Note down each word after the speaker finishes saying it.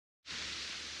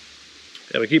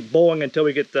And we keep blowing until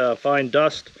we get the fine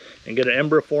dust and get an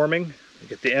ember forming. We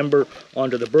get the ember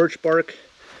onto the birch bark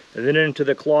and then into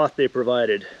the cloth they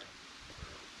provided.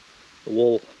 The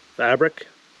wool fabric,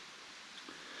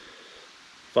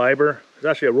 fiber. It's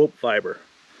actually a rope fiber.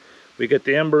 We get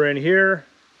the ember in here,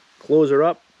 close her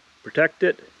up, protect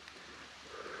it,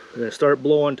 and then start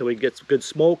blowing until we get some good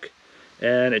smoke,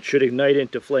 and it should ignite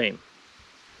into flame.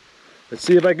 Let's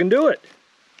see if I can do it.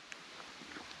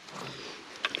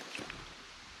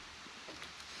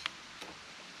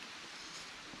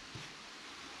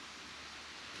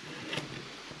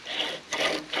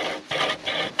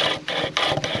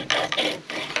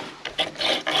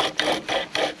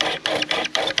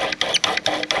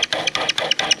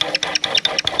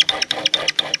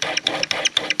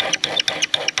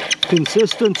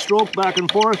 Consistent stroke back and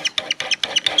forth.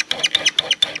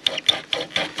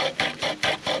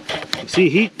 You see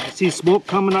heat, you see smoke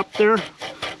coming up there.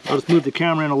 I'll just move the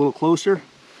camera in a little closer.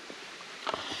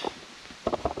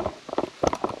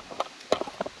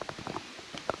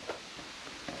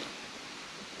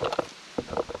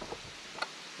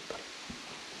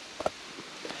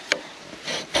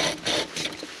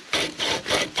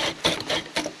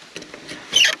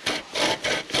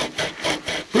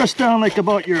 Press down like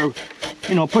about you're,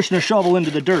 pushing a shovel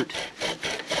into the dirt.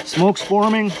 Smoke's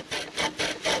forming.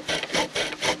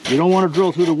 You don't want to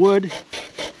drill through the wood.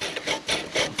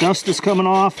 Dust is coming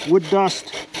off, wood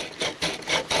dust.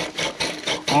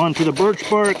 Onto the birch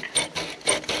bark.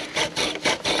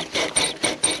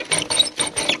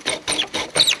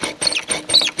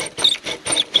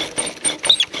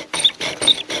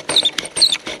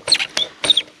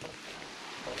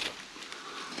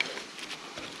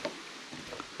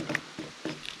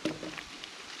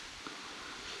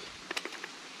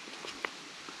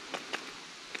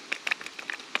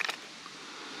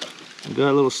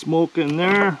 Got a little smoke in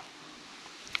there.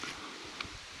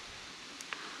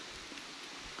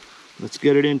 Let's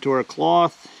get it into our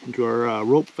cloth, into our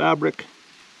rope fabric.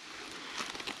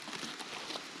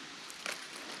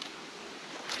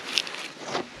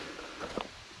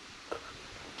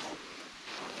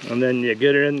 And then you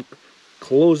get it in,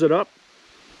 close it up,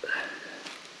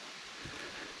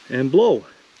 and blow.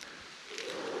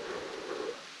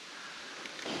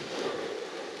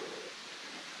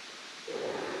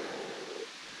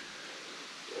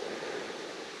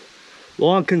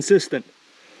 Long, consistent.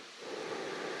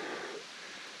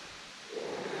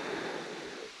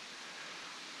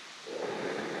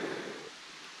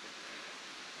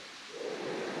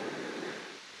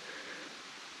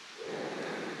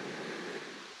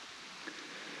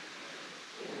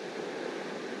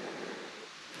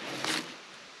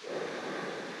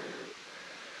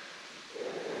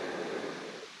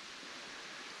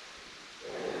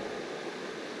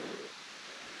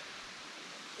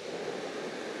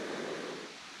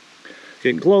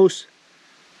 Getting close.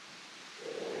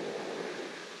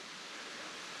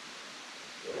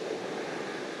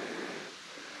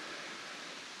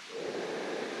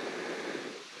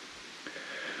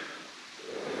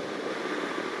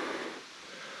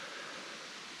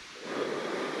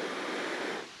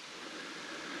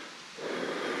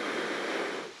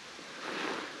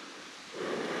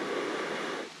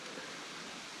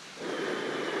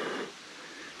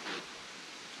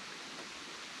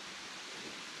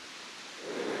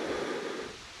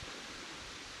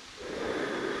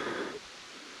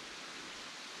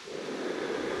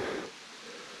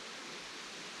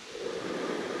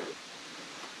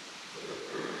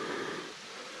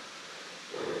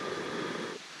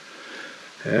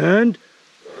 And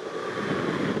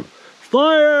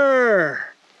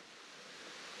fire!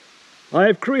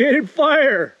 I've created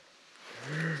fire!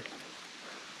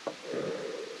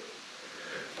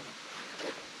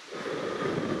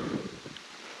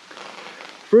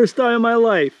 First time in my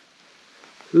life.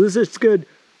 So this is good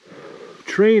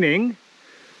training.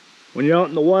 When you're out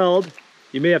in the wild,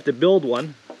 you may have to build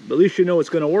one, but at least you know it's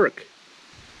going to work.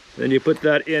 Then you put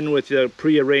that in with the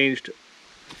pre-arranged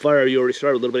fire you already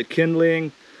started, a little bit of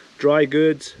kindling, dry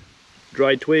goods,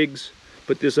 dry twigs,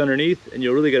 put this underneath and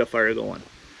you'll really get a fire going.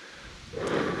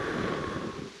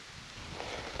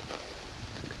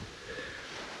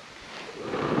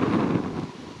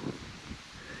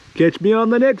 Catch me on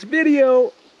the next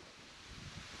video.